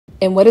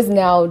In what is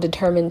now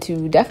determined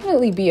to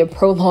definitely be a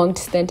prolonged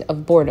stint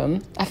of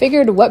boredom, I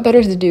figured what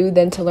better to do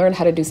than to learn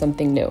how to do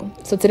something new.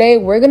 So today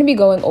we're going to be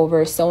going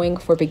over sewing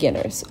for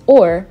beginners,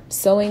 or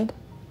Sewing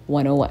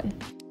 101.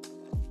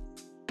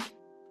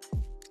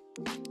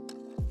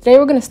 Today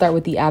we're going to start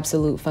with the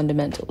absolute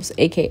fundamentals,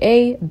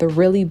 aka the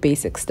really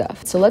basic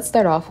stuff. So let's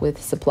start off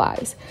with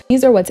supplies.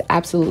 These are what's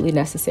absolutely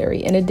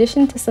necessary, in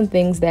addition to some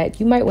things that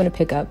you might want to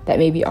pick up that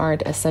maybe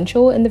aren't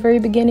essential in the very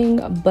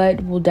beginning,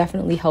 but will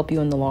definitely help you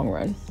in the long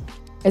run.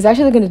 It's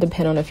actually going to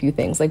depend on a few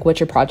things, like what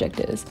your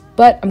project is,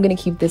 but I'm going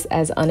to keep this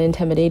as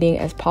unintimidating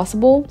as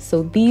possible,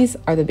 so these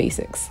are the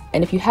basics.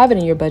 And if you have it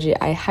in your budget,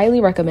 I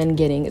highly recommend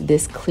getting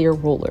this clear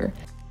ruler.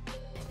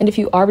 And if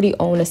you already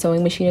own a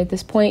sewing machine at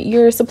this point,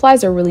 your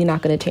supplies are really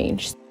not going to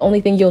change. The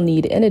only thing you'll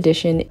need in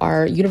addition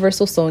are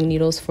universal sewing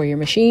needles for your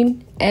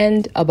machine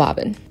and a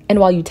bobbin. And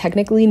while you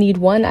technically need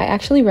one, I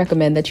actually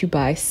recommend that you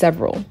buy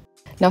several.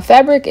 Now,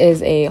 fabric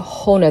is a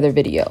whole nother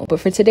video,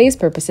 but for today's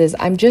purposes,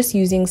 I'm just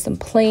using some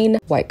plain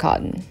white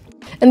cotton.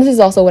 And this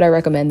is also what I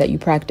recommend that you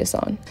practice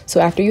on.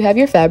 So after you have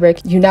your fabric,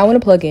 you now want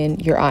to plug in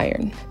your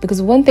iron.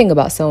 Because one thing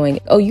about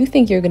sewing, you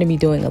think you're going to be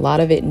doing a lot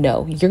of it?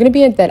 No, you're going to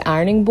be at that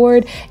ironing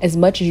board as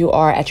much as you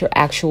are at your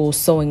actual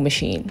sewing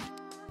machine.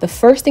 The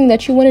first thing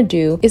that you want to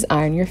do is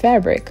iron your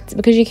fabric,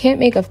 because you can't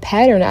make a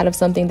pattern out of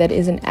something that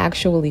isn't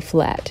actually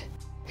flat.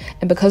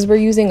 And because we're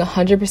using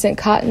 100%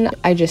 cotton,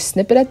 I just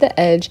snip it at the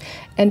edge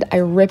and I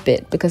rip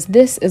it, because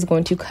this is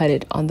going to cut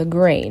it on the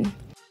grain.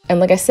 And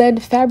like I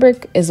said,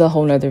 fabric is a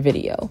whole nother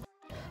video.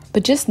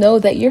 But just know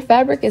that your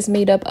fabric is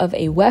made up of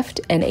a weft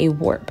and a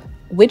warp,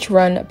 which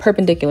run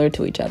perpendicular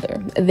to each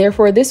other.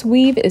 Therefore, this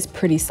weave is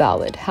pretty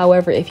solid.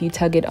 However, if you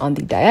tug it on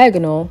the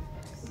diagonal,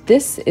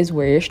 this is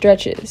where your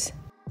stretch is.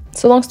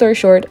 So long story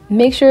short,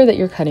 make sure that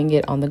you're cutting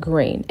it on the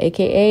grain,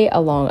 aka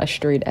along a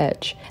straight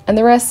edge. And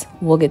the rest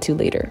we'll get to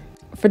later.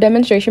 For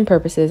demonstration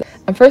purposes,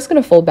 I'm first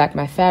going to fold back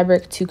my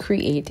fabric to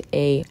create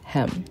a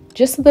hem,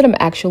 just so that I'm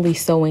actually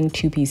sewing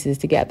two pieces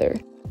together.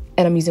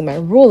 And I'm using my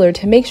ruler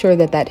to make sure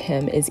that that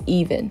hem is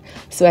even.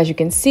 So as you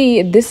can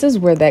see, this is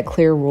where that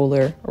clear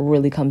ruler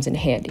really comes in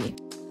handy.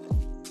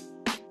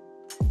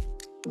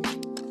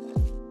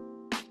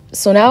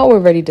 So now we're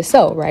ready to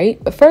sew,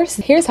 right? But first,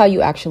 here's how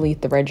you actually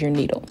thread your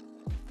needle.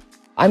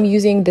 I'm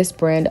using this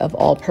brand of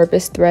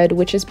all-purpose thread,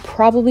 which is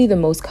probably the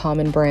most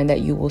common brand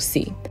that you will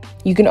see.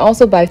 You can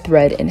also buy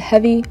thread in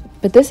heavy,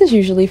 but this is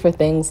usually for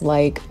things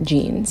like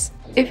jeans.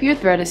 If your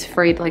thread is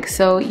frayed like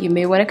so, you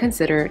may want to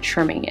consider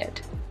trimming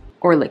it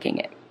or licking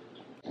it,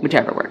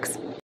 whichever works.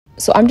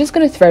 So I'm just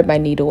going to thread my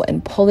needle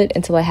and pull it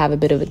until I have a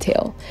bit of a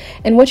tail.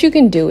 And what you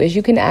can do is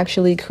you can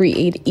actually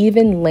create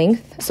even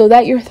length so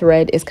that your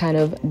thread is kind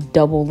of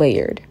double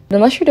layered. But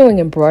unless you're doing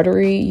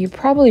embroidery, you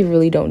probably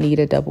really don't need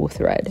a double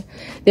thread.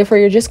 Therefore,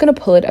 you're just going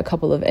to pull it a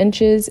couple of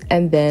inches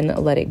and then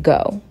let it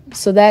go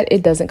so that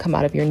it doesn't come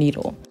out of your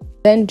needle.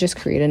 Then just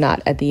create a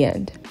knot at the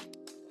end.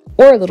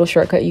 Or a little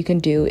shortcut you can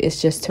do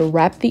is just to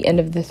wrap the end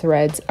of the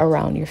threads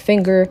around your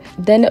finger,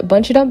 then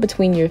bunch it up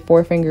between your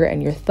forefinger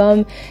and your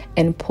thumb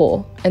and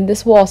pull. And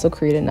this will also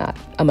create a knot,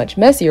 a much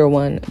messier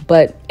one,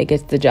 but it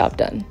gets the job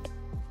done.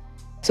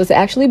 So to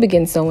actually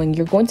begin sewing,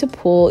 you're going to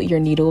pull your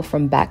needle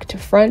from back to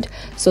front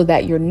so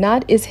that your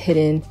knot is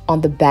hidden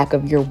on the back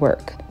of your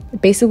work.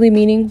 Basically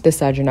meaning this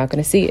side you're not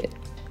going to see it.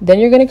 Then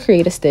you're going to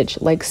create a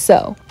stitch like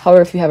so.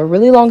 However, if you have a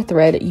really long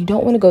thread, you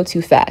don't want to go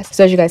too fast.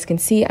 So as you guys can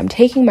see, I'm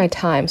taking my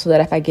time so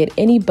that if I get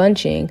any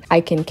bunching, I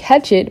can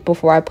catch it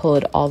before I pull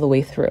it all the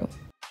way through.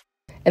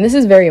 And this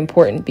is very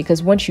important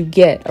because once you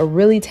get a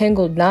really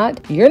tangled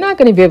knot, you're not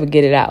going to be able to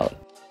get it out.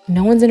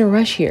 No one's in a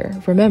rush here.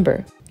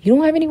 Remember, you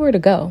don't have anywhere to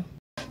go.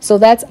 So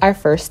that's our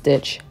first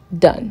stitch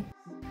done.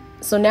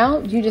 So now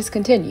you just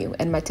continue.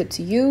 And my tip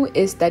to you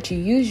is that you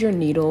use your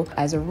needle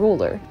as a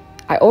ruler.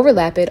 I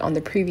overlap it on the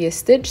previous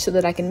stitch so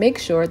that I can make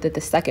sure that the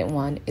second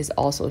one is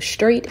also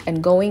straight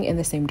and going in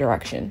the same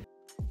direction.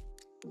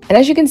 And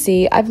as you can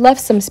see, I've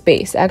left some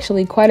space,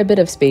 actually quite a bit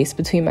of space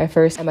between my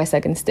first and my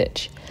second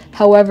stitch.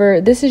 However,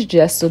 this is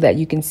just so that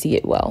you can see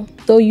it well.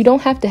 So you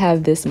don't have to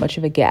have this much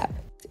of a gap.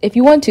 If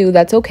you want to,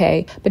 that's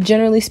okay, but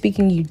generally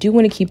speaking, you do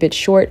want to keep it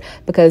short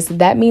because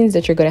that means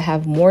that you're going to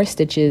have more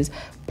stitches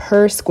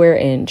per square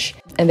inch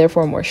and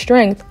therefore more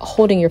strength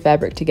holding your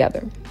fabric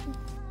together.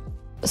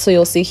 So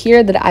you'll see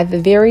here that I've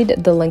varied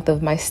the length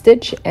of my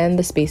stitch and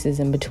the spaces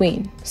in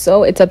between.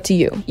 So it's up to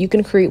you. You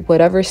can create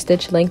whatever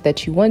stitch length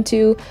that you want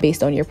to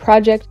based on your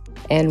project.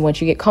 And once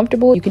you get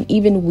comfortable, you can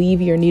even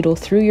weave your needle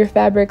through your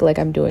fabric like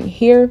I'm doing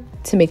here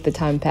to make the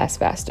time pass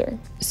faster.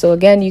 So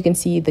again, you can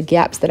see the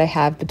gaps that I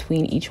have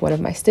between each one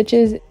of my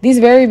stitches. These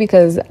vary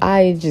because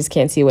I just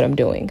can't see what I'm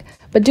doing.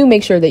 But do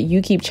make sure that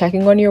you keep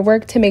checking on your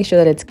work to make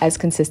sure that it's as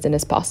consistent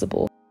as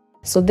possible.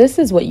 So this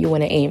is what you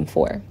want to aim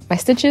for. My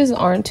stitches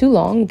aren't too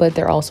long, but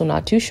they're also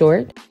not too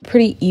short.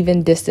 Pretty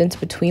even distance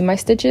between my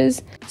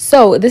stitches.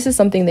 So this is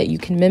something that you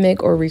can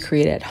mimic or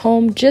recreate at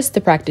home just to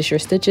practice your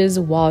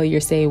stitches while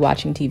you're, say,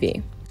 watching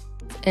TV.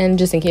 And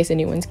just in case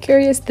anyone's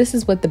curious, this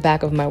is what the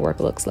back of my work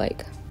looks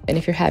like. And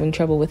if you're having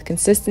trouble with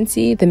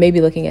consistency, then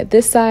maybe looking at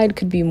this side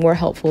could be more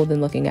helpful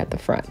than looking at the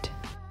front.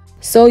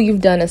 So you've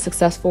done a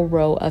successful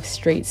row of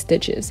straight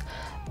stitches,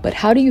 but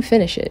how do you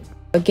finish it?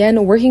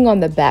 Again, working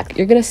on the back,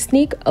 you're gonna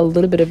sneak a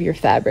little bit of your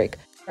fabric.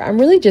 I'm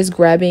really just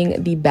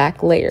grabbing the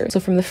back layer. So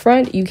from the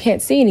front, you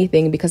can't see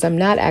anything because I'm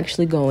not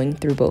actually going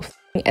through both.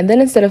 And then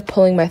instead of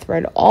pulling my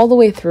thread all the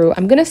way through,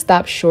 I'm gonna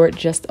stop short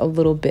just a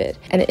little bit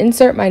and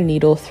insert my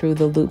needle through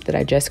the loop that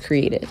I just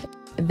created.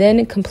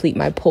 Then complete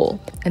my pull.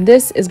 And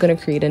this is gonna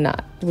create a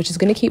knot, which is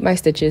gonna keep my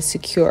stitches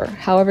secure.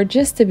 However,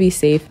 just to be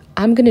safe,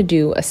 I'm gonna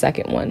do a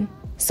second one.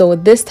 So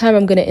this time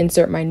I'm gonna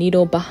insert my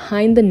needle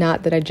behind the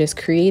knot that I just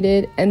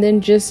created and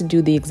then just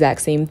do the exact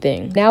same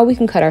thing. Now we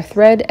can cut our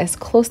thread as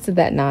close to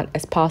that knot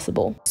as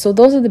possible. So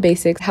those are the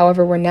basics.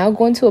 However, we're now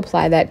going to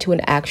apply that to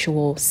an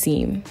actual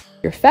seam.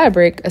 Your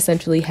fabric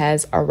essentially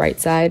has a right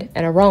side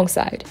and a wrong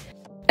side.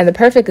 And the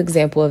perfect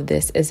example of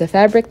this is a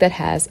fabric that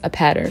has a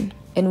pattern,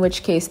 in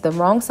which case the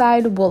wrong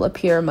side will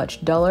appear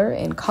much duller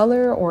in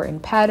color or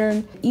in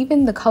pattern.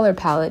 Even the color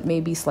palette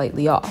may be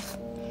slightly off.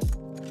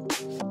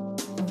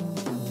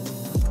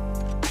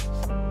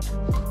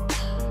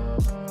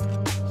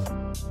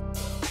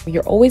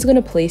 You're always going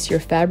to place your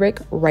fabric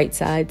right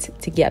sides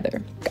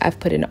together. I've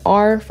put an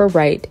R for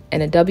right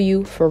and a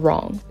W for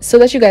wrong so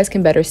that you guys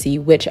can better see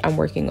which I'm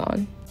working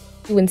on.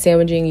 When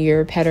sandwiching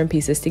your pattern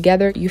pieces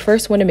together, you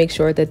first want to make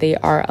sure that they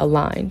are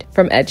aligned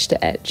from edge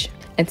to edge.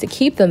 And to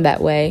keep them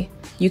that way,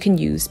 you can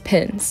use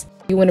pins.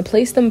 You want to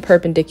place them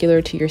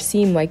perpendicular to your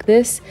seam like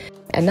this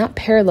and not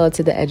parallel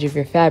to the edge of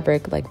your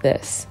fabric like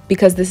this,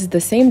 because this is the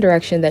same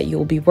direction that you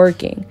will be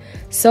working,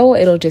 so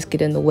it'll just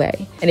get in the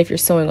way. And if you're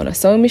sewing on a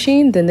sewing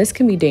machine, then this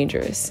can be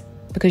dangerous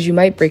because you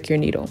might break your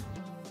needle.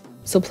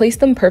 So place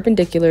them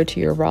perpendicular to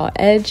your raw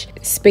edge,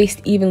 spaced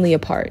evenly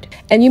apart.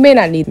 And you may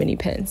not need many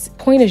pins. The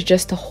point is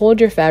just to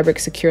hold your fabric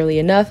securely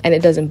enough and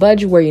it doesn't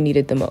budge where you need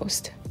it the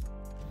most.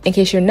 In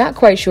case you're not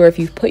quite sure if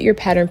you've put your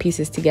pattern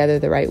pieces together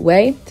the right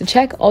way, to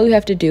check, all you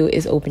have to do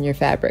is open your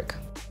fabric.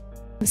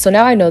 So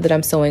now I know that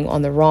I'm sewing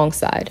on the wrong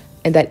side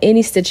and that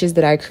any stitches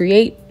that I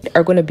create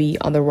are going to be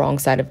on the wrong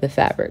side of the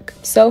fabric,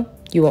 so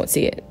you won't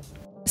see it.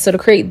 So to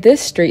create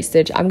this straight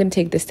stitch, I'm going to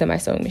take this to my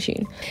sewing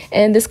machine.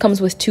 And this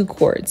comes with two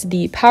cords,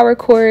 the power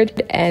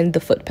cord and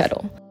the foot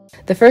pedal.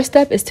 The first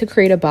step is to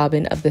create a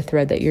bobbin of the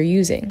thread that you're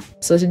using.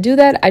 So to do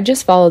that, I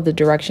just follow the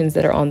directions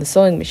that are on the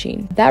sewing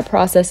machine. That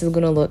process is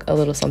going to look a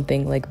little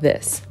something like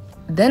this.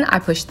 Then I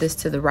push this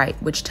to the right,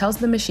 which tells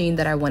the machine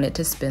that I want it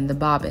to spin the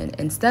bobbin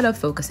instead of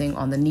focusing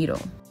on the needle.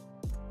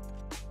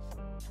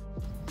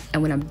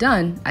 And when I'm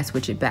done, I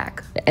switch it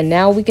back. And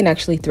now we can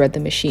actually thread the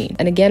machine.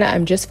 And again,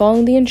 I'm just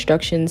following the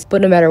instructions,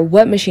 but no matter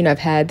what machine I've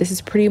had, this is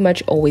pretty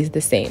much always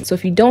the same. So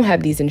if you don't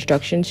have these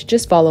instructions,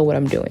 just follow what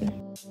I'm doing.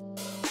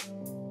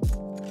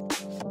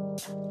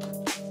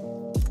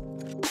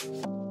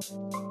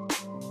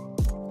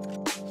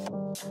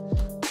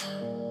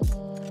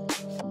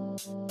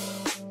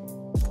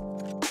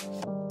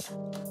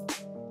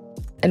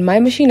 And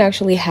my machine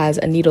actually has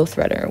a needle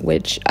threader,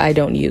 which I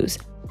don't use.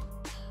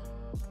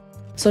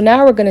 So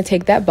now we're going to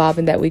take that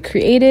bobbin that we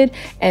created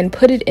and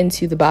put it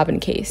into the bobbin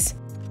case.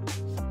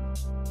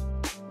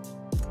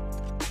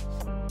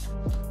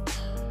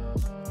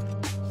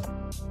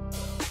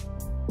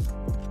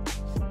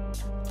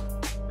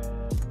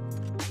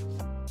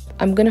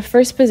 I'm going to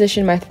first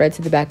position my thread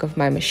to the back of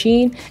my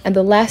machine, and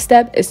the last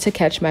step is to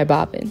catch my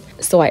bobbin.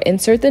 So I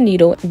insert the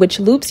needle, which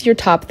loops your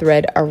top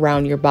thread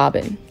around your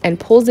bobbin and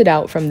pulls it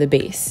out from the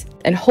base.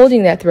 And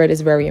holding that thread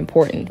is very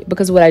important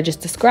because what I just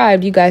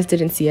described, you guys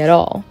didn't see at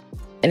all.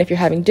 And if you're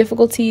having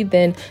difficulty,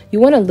 then you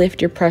want to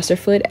lift your presser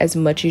foot as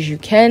much as you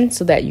can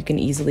so that you can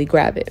easily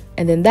grab it.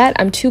 And then that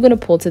I'm too going to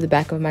pull to the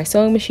back of my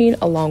sewing machine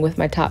along with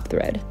my top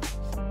thread.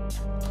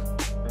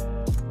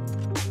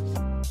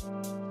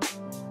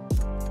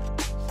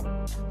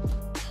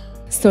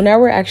 So now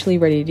we're actually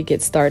ready to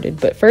get started,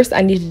 but first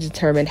I need to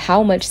determine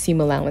how much seam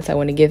allowance I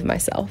want to give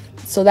myself.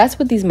 So that's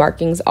what these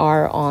markings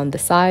are on the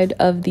side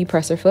of the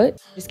presser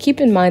foot. Just keep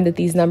in mind that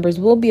these numbers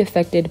will be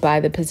affected by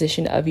the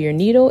position of your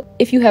needle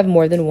if you have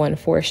more than one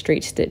for a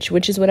straight stitch,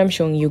 which is what I'm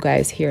showing you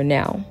guys here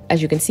now.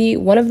 As you can see,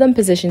 one of them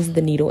positions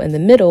the needle in the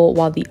middle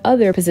while the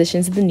other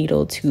positions the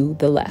needle to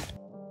the left.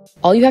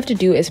 All you have to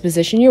do is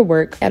position your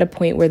work at a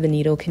point where the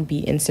needle can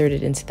be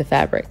inserted into the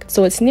fabric.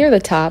 So it's near the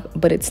top,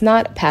 but it's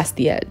not past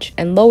the edge,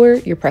 and lower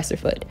your presser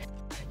foot.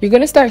 You're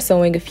going to start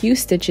sewing a few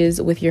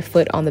stitches with your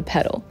foot on the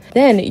pedal.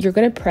 Then you're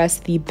going to press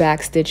the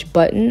back stitch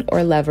button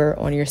or lever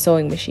on your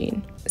sewing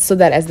machine, so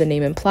that as the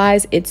name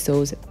implies, it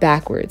sews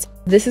backwards.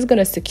 This is going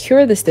to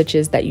secure the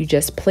stitches that you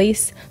just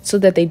placed so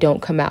that they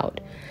don't come out.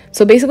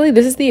 So basically,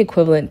 this is the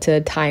equivalent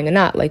to tying a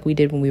knot like we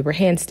did when we were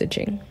hand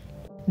stitching.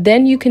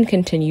 Then you can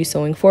continue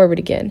sewing forward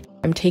again.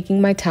 I'm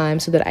taking my time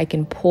so that I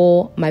can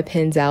pull my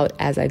pins out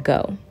as I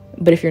go.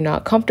 But if you're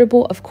not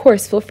comfortable, of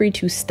course, feel free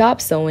to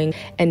stop sewing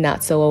and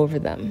not sew over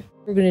them.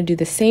 We're going to do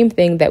the same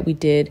thing that we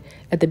did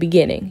at the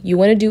beginning. You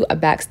want to do a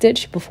back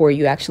stitch before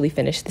you actually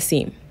finish the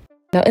seam.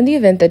 Now, in the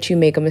event that you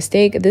make a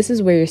mistake, this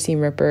is where your seam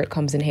ripper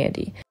comes in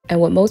handy.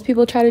 And what most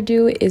people try to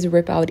do is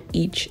rip out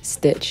each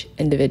stitch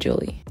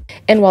individually.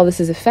 And while this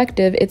is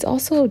effective, it's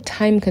also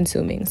time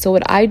consuming. So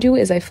what I do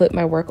is I flip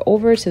my work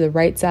over to the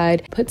right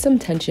side, put some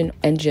tension,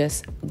 and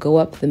just go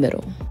up the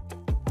middle.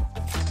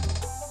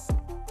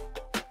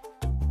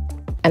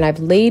 And I've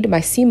laid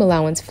my seam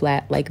allowance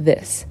flat like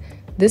this.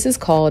 This is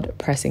called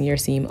pressing your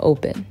seam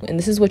open. And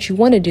this is what you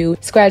want to do,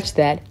 scratch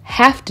that,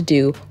 have to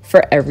do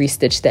for every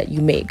stitch that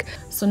you make.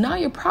 So now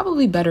you're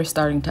probably better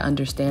starting to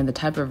understand the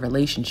type of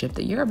relationship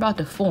that you're about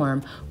to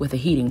form with a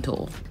heating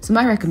tool. So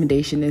my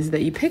recommendation is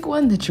that you pick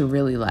one that you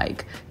really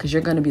like, because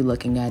you're going to be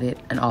looking at it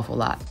an awful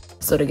lot.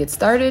 So to get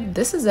started,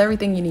 this is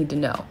everything you need to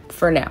know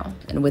for now.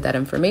 And with that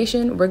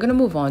information, we're going to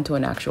move on to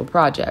an actual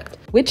project,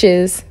 which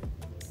is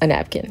a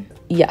napkin.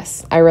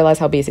 Yes, I realize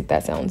how basic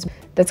that sounds.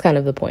 That's kind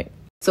of the point.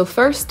 So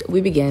first,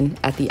 we begin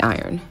at the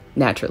iron,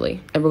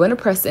 naturally, and we're going to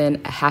press in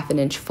a 1/2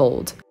 inch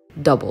fold,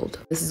 doubled.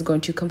 This is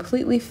going to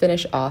completely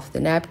finish off the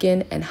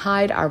napkin and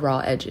hide our raw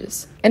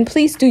edges. And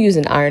please do use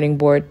an ironing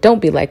board. Don't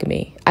be like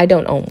me. I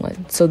don't own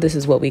one, so this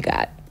is what we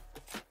got.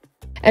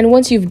 And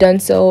once you've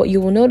done so,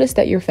 you will notice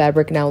that your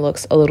fabric now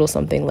looks a little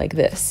something like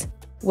this.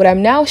 What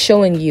I'm now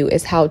showing you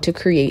is how to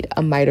create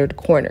a mitered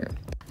corner.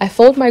 I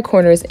fold my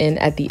corners in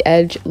at the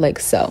edge like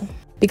so,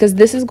 because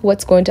this is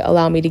what's going to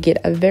allow me to get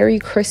a very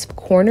crisp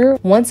corner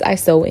once I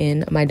sew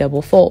in my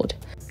double fold.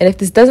 And if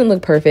this doesn't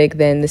look perfect,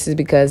 then this is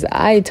because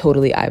I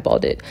totally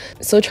eyeballed it.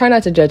 So try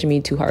not to judge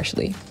me too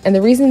harshly. And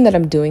the reason that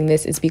I'm doing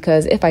this is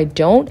because if I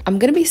don't, I'm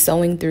gonna be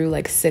sewing through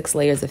like 6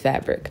 layers of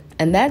fabric,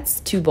 and that's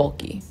too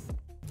bulky.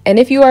 And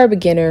if you are a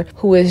beginner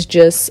who is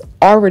just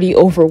already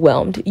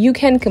overwhelmed, you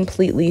can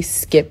completely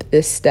skip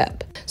this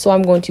step. So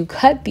I'm going to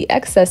cut the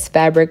excess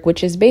fabric,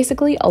 which is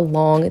basically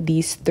along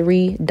these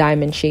 3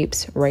 diamond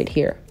shapes right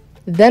here.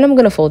 Then I'm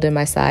going to fold in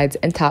my sides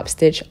and top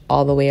stitch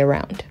all the way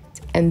around.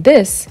 And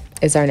this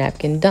is our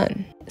napkin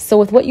done. So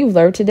with what you've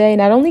learned today,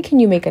 not only can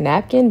you make a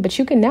napkin, but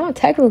you can now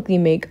technically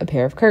make a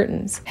pair of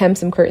curtains, hem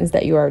some curtains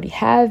that you already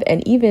have,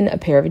 and even a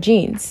pair of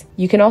jeans.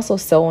 You can also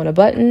sew on a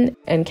button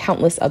and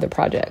countless other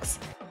projects.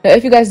 Now,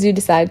 if you guys do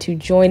decide to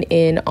join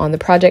in on the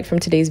project from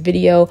today's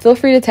video, feel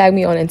free to tag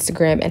me on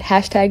Instagram and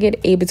hashtag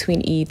it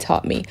abetweene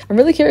taught me. I'm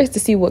really curious to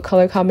see what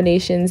color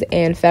combinations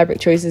and fabric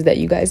choices that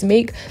you guys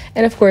make.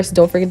 And of course,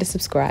 don't forget to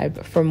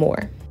subscribe for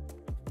more.